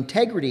about the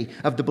integrity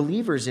of the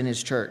believers in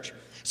his church.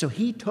 So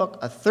he took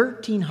a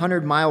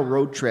 1,300-mile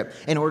road trip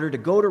in order to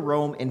go to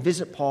Rome and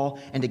visit Paul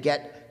and to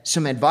get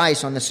some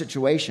advice on the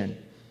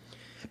situation.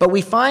 But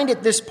we find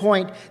at this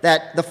point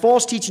that the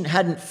false teaching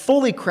hadn't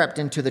fully crept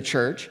into the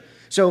church.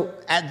 So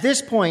at this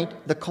point,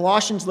 the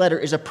Colossians letter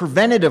is a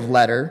preventative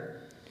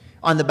letter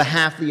on the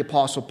behalf of the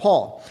Apostle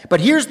Paul. But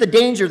here's the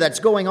danger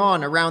that's going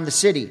on around the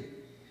city.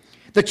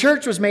 The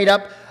church was made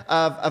up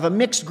of a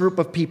mixed group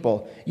of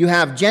people. You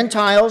have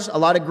Gentiles, a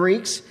lot of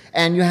Greeks,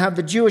 and you have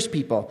the Jewish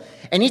people.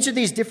 And each of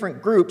these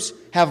different groups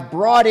have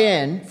brought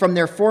in from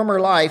their former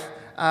life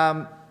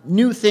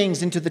new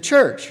things into the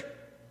church.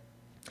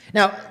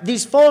 Now,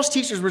 these false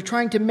teachers were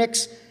trying to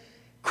mix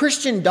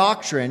Christian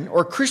doctrine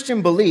or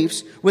Christian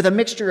beliefs with a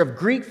mixture of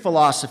Greek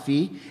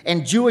philosophy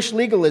and Jewish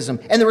legalism.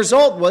 And the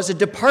result was a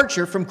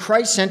departure from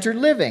Christ-centered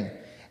living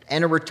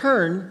and a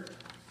return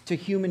to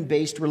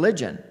human-based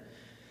religion.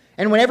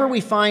 And whenever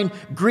we find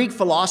Greek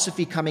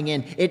philosophy coming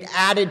in, it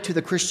added to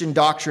the Christian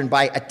doctrine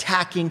by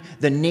attacking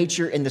the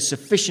nature and the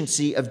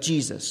sufficiency of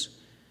Jesus.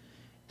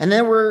 And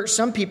there were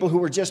some people who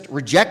were just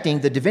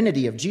rejecting the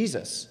divinity of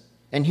Jesus.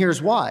 And here's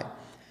why.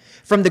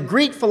 From the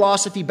Greek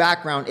philosophy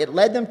background, it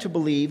led them to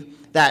believe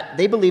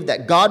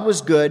that God was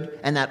good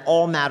and that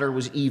all matter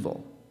was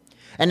evil.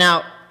 And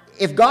now,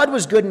 if God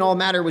was good and all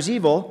matter was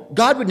evil,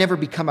 God would never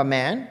become a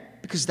man,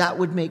 because that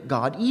would make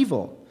God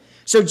evil.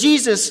 So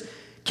Jesus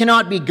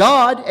cannot be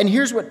God, and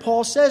here's what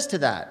Paul says to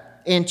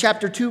that in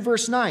chapter 2,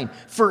 verse 9.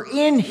 For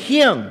in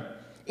him,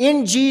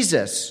 in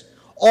Jesus,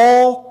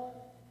 all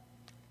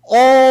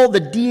the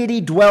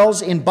deity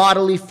dwells in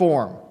bodily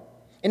form.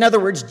 In other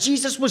words,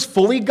 Jesus was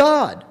fully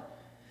God.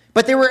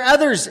 But there were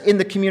others in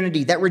the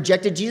community that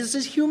rejected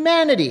Jesus'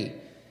 humanity.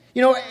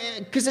 You know,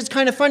 because it's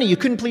kind of funny. You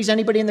couldn't please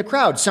anybody in the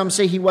crowd. Some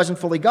say he wasn't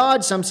fully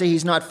God. Some say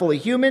he's not fully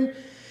human.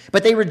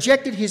 But they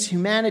rejected his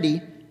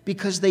humanity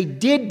because they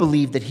did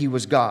believe that he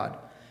was God.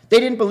 They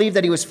didn't believe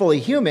that he was fully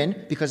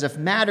human, because if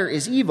matter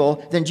is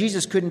evil, then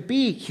Jesus couldn't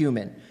be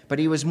human. But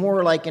he was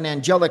more like an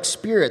angelic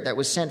spirit that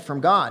was sent from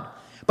God.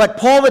 But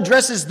Paul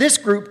addresses this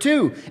group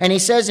too. And he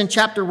says in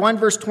chapter 1,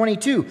 verse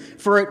 22,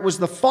 for it was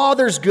the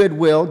Father's good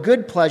will,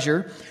 good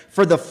pleasure,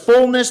 for the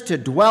fullness to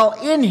dwell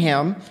in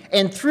him,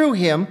 and through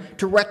him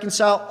to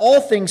reconcile all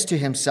things to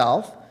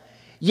himself.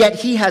 Yet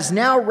he has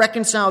now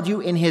reconciled you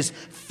in his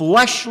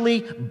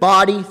fleshly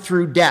body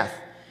through death.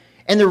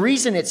 And the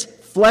reason it's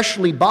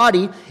fleshly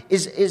body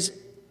is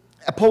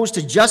opposed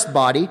to just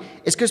body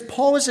is because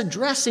Paul is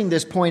addressing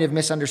this point of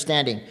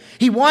misunderstanding.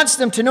 He wants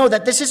them to know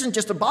that this isn't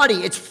just a body,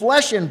 it's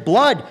flesh and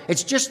blood.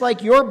 It's just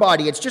like your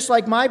body, it's just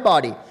like my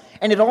body.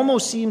 And it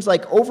almost seems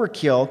like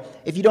overkill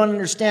if you don't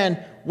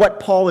understand what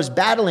Paul is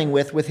battling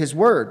with his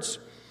words.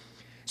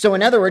 So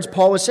in other words,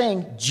 Paul is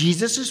saying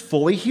Jesus is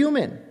fully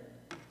human.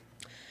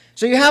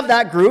 So you have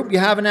that group, you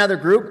have another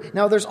group.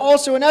 Now there's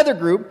also another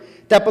group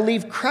that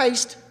believed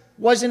Christ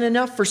wasn't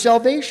enough for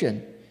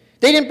salvation.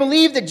 They didn't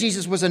believe that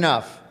Jesus was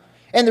enough.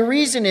 And the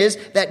reason is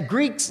that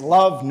Greeks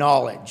love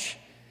knowledge.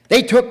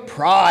 They took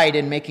pride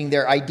in making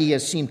their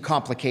ideas seem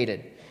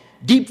complicated.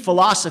 Deep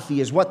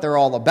philosophy is what they're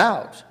all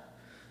about.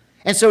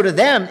 And so to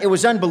them, it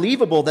was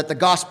unbelievable that the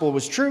gospel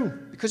was true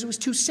because it was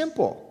too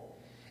simple.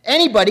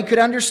 Anybody could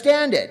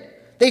understand it.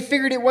 They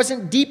figured it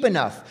wasn't deep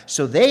enough,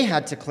 so they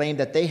had to claim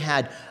that they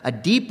had a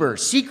deeper,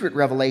 secret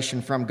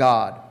revelation from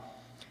God.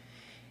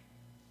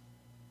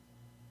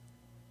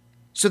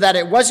 So that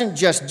it wasn't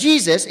just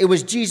Jesus, it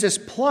was Jesus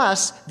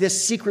plus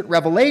this secret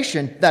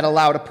revelation that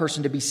allowed a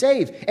person to be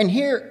saved.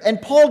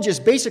 And Paul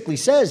just basically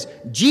says,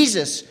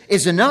 Jesus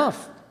is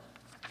enough.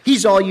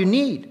 He's all you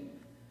need.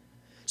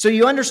 So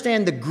you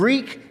understand the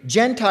Greek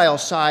Gentile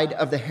side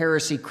of the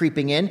heresy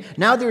creeping in.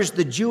 Now there's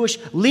the Jewish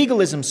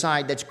legalism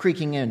side that's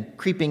creeping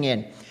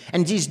in.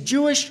 And these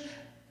Jewish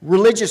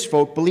religious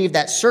folk believed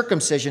that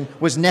circumcision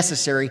was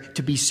necessary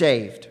to be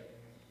saved.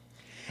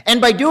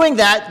 And by doing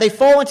that, they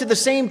fall into the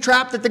same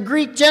trap that the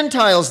Greek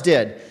Gentiles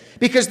did.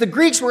 Because the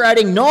Greeks were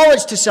adding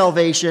knowledge to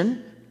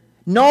salvation,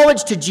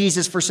 knowledge to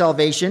Jesus for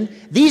salvation.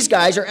 These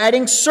guys are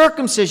adding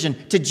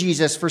circumcision to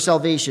Jesus for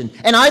salvation.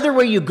 And either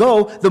way you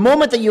go, the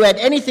moment that you add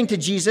anything to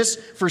Jesus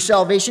for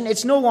salvation,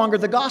 it's no longer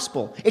the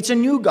gospel. It's a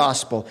new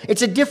gospel.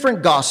 It's a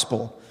different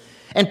gospel.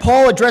 And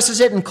Paul addresses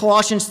it in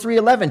Colossians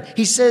 3:11.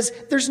 He says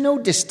there's no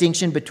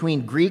distinction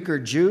between Greek or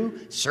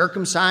Jew,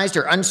 circumcised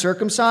or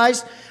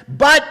uncircumcised,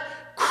 but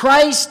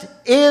Christ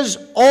is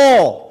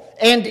all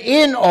and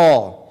in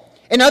all.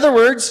 In other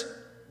words,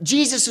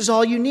 Jesus is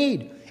all you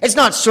need. It's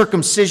not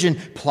circumcision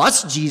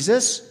plus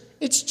Jesus.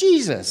 It's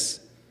Jesus.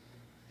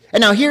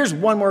 And now here's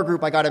one more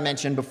group I got to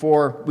mention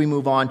before we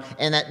move on,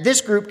 and that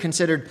this group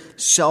considered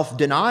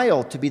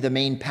self-denial to be the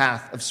main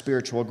path of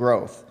spiritual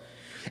growth.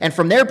 And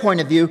from their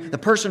point of view, the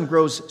person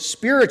grows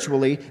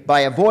spiritually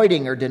by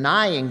avoiding or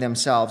denying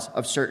themselves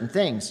of certain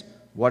things.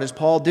 What does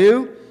Paul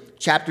do?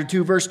 Chapter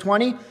 2, verse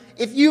 20.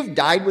 If you've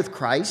died with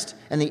Christ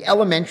and the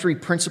elementary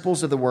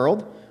principles of the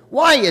world,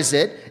 why is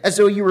it, as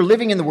though you were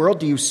living in the world,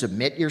 do you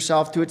submit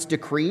yourself to its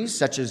decrees,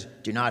 such as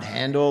do not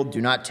handle,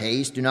 do not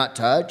taste, do not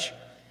touch?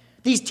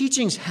 These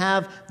teachings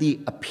have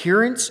the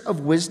appearance of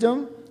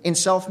wisdom in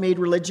self-made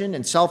religion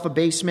and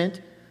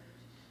self-abasement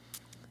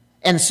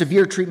and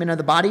severe treatment of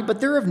the body, but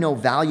they're of no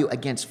value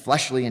against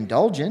fleshly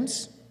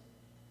indulgence.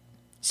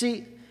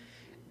 See,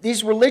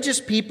 these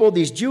religious people,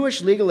 these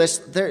Jewish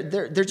legalists,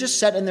 they're just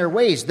set in their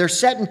ways. They're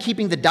set in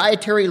keeping the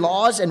dietary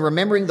laws and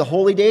remembering the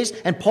holy days,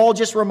 and Paul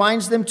just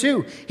reminds them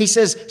too. He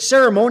says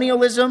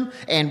ceremonialism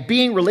and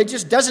being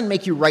religious doesn't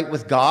make you right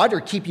with God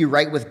or keep you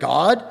right with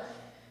God.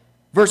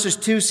 Verses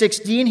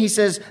 2:16, he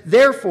says,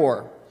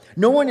 therefore,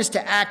 no one is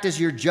to act as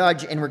your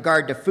judge in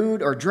regard to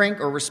food or drink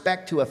or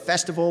respect to a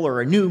festival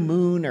or a new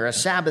moon or a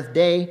Sabbath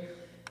day.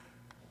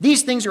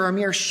 These things are a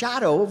mere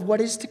shadow of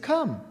what is to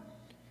come.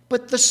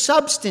 But the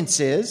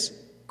substance is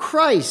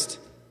Christ.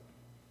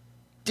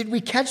 Did we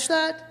catch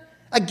that?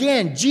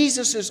 Again,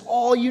 Jesus is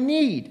all you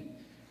need.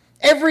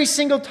 Every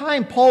single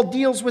time Paul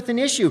deals with an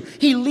issue,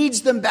 he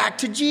leads them back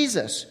to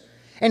Jesus.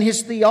 And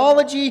his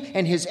theology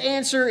and his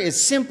answer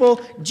is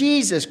simple.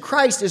 Jesus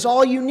Christ is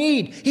all you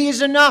need. He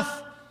is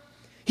enough.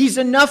 He's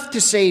enough to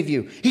save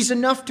you. He's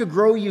enough to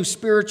grow you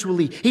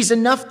spiritually. He's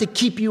enough to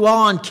keep you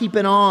on,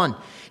 keeping on.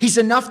 He's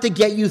enough to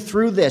get you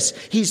through this.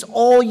 He's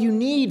all you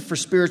need for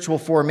spiritual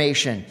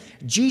formation.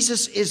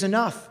 Jesus is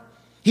enough.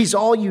 He's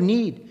all you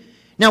need.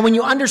 Now, when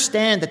you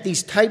understand that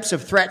these types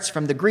of threats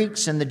from the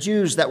Greeks and the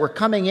Jews that were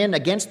coming in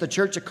against the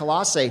church of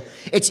Colossae,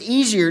 it's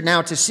easier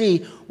now to see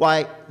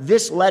why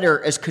this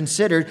letter is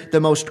considered the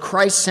most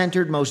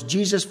Christ-centered, most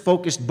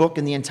Jesus-focused book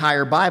in the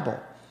entire Bible.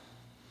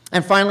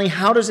 And finally,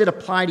 how does it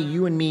apply to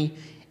you and me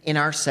in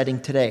our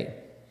setting today?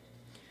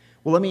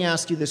 Well, let me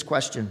ask you this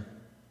question.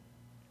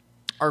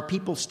 Are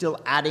people still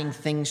adding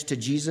things to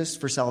Jesus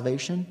for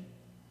salvation?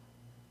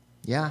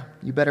 Yeah,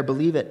 you better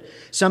believe it.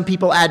 Some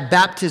people add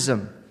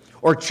baptism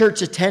or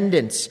church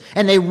attendance,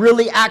 and they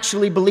really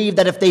actually believe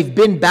that if they've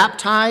been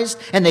baptized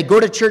and they go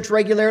to church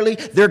regularly,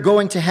 they're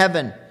going to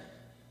heaven.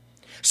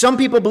 Some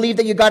people believe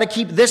that you got to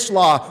keep this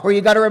law, or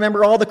you got to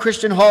remember all the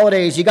Christian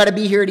holidays. You got to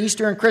be here at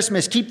Easter and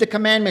Christmas, keep the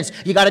commandments.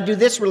 You got to do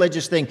this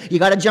religious thing. You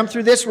got to jump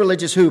through this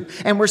religious hoop.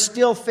 And we're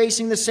still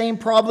facing the same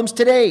problems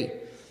today.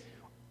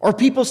 Are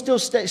people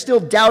still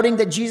doubting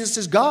that Jesus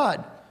is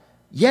God?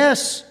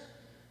 Yes.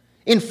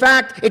 In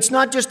fact, it's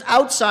not just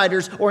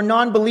outsiders or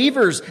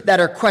non-believers that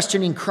are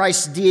questioning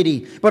Christ's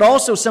deity, but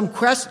also some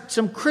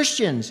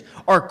Christians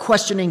are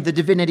questioning the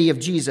divinity of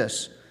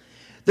Jesus.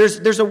 There's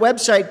a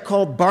website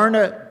called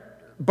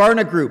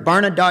Barna Group,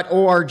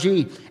 barna.org,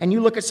 and you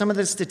look at some of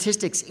the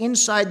statistics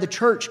inside the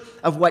church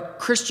of what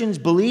Christians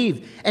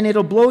believe, and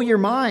it'll blow your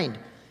mind.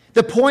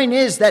 The point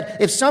is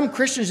that if some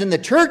Christians in the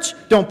church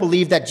don't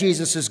believe that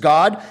Jesus is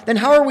God, then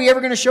how are we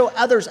ever going to show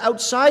others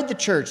outside the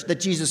church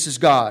that Jesus is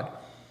God?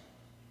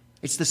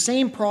 It's the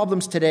same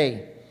problems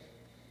today.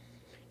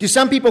 Do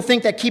some people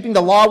think that keeping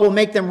the law will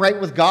make them right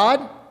with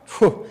God?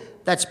 Whew,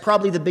 that's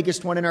probably the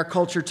biggest one in our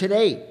culture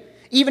today.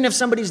 Even if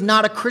somebody's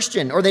not a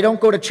Christian or they don't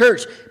go to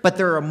church, but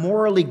they're a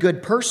morally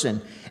good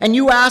person, and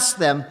you ask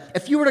them,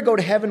 if you were to go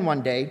to heaven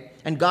one day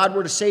and God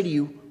were to say to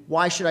you,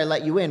 why should I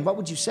let you in? What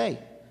would you say?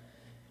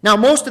 Now,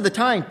 most of the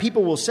time,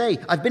 people will say,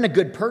 I've been a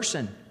good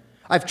person.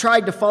 I've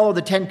tried to follow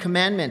the 10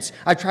 Commandments.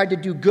 I've tried to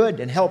do good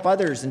and help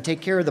others and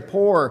take care of the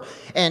poor.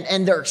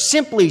 And they're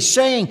simply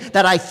saying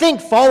that I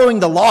think following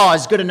the law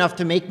is good enough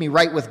to make me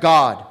right with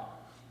God.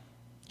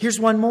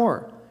 Here's one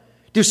more.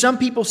 Do some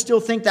people still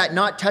think that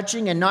not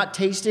touching and not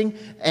tasting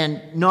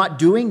and not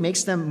doing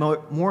makes them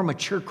more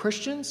mature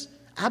Christians?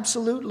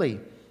 Absolutely.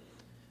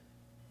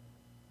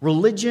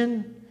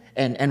 Religion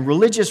and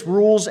religious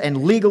rules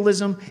and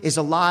legalism is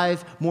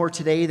alive more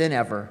today than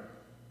ever.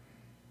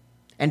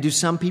 And do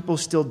some people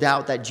still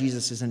doubt that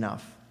Jesus is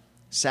enough?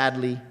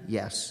 Sadly,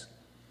 yes.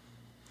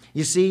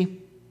 You see,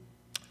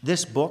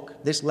 this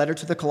book, this letter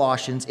to the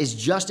Colossians, is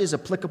just as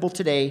applicable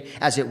today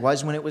as it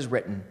was when it was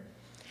written.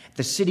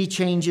 The city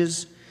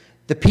changes,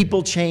 the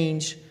people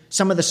change,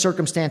 some of the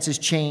circumstances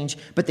change,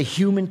 but the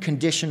human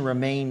condition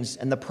remains,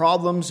 and the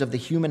problems of the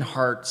human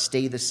heart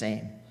stay the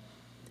same.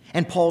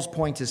 And Paul's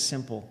point is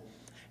simple.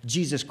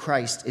 Jesus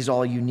Christ is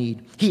all you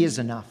need. He is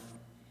enough.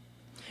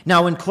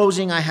 Now, in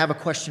closing, I have a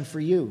question for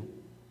you.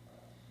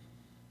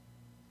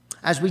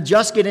 As we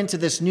just get into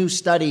this new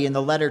study in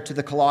the letter to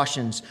the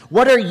Colossians,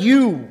 what are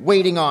you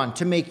waiting on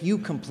to make you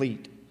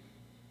complete?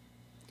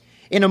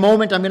 In a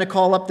moment, I'm going to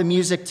call up the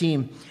music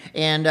team,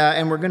 and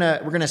we're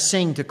going to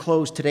sing to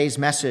close today's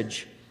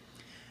message.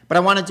 But I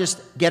want to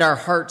just get our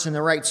hearts in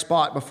the right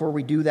spot before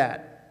we do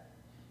that.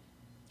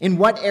 In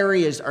what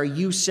areas are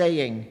you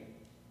saying,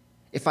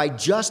 if I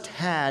just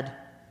had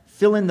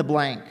fill in the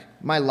blank,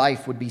 my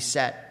life would be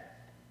set?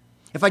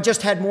 If I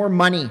just had more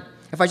money,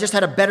 if I just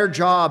had a better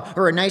job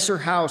or a nicer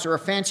house or a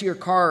fancier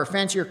car or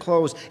fancier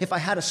clothes, if I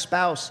had a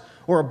spouse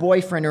or a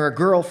boyfriend or a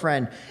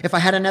girlfriend, if I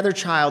had another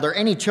child or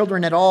any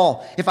children at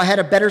all, if I had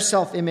a better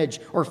self-image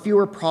or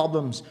fewer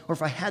problems, or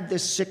if I had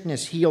this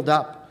sickness healed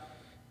up,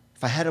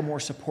 if I had a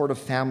more supportive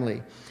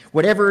family,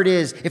 whatever it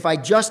is, if I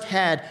just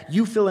had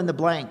you fill in the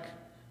blank,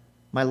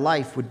 my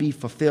life would be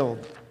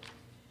fulfilled.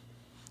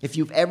 If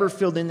you've ever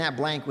filled in that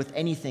blank with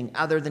anything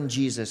other than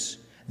Jesus,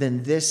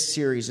 then this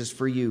series is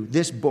for you.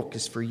 This book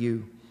is for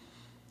you,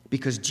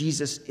 because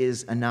Jesus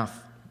is enough.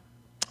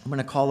 I'm going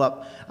to call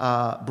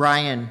up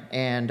Brian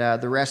and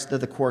the rest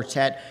of the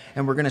quartet,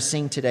 and we're going to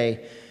sing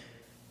today.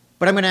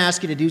 But I'm going to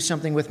ask you to do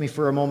something with me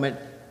for a moment.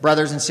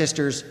 Brothers and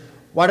sisters,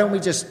 why don't we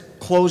just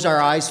close our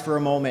eyes for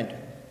a moment,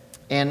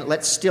 and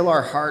let's still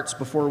our hearts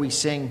before we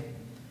sing.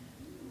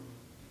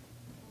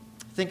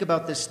 Think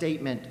about this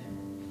statement.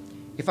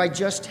 If I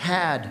just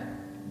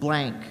had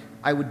blank,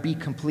 I would be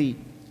complete.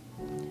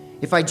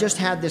 If I just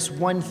had this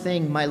one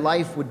thing, my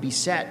life would be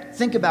set.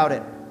 Think about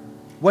it.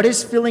 What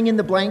is filling in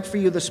the blank for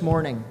you this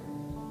morning?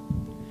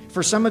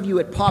 For some of you,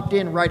 it popped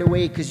in right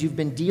away because you've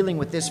been dealing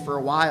with this for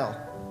a while.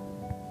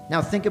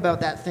 Now think about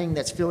that thing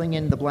that's filling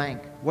in the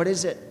blank. What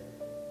is it?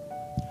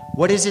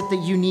 What is it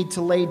that you need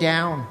to lay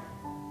down?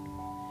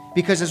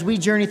 Because as we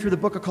journey through the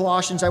book of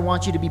Colossians, I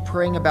want you to be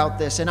praying about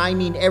this. And I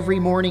mean every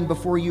morning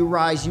before you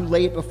rise, you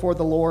lay it before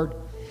the Lord.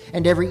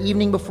 And every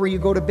evening before you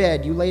go to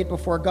bed, you lay it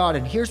before God.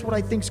 And here's what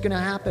I think is going to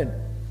happen.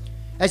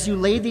 As you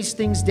lay these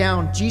things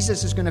down,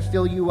 Jesus is going to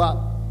fill you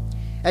up.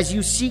 As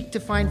you seek to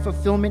find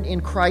fulfillment in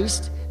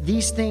Christ,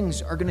 these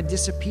things are going to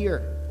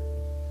disappear.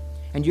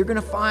 And you're going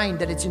to find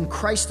that it's in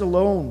Christ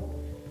alone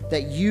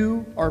that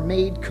you are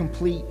made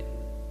complete.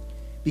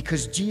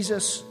 Because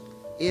Jesus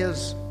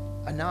is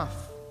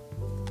enough.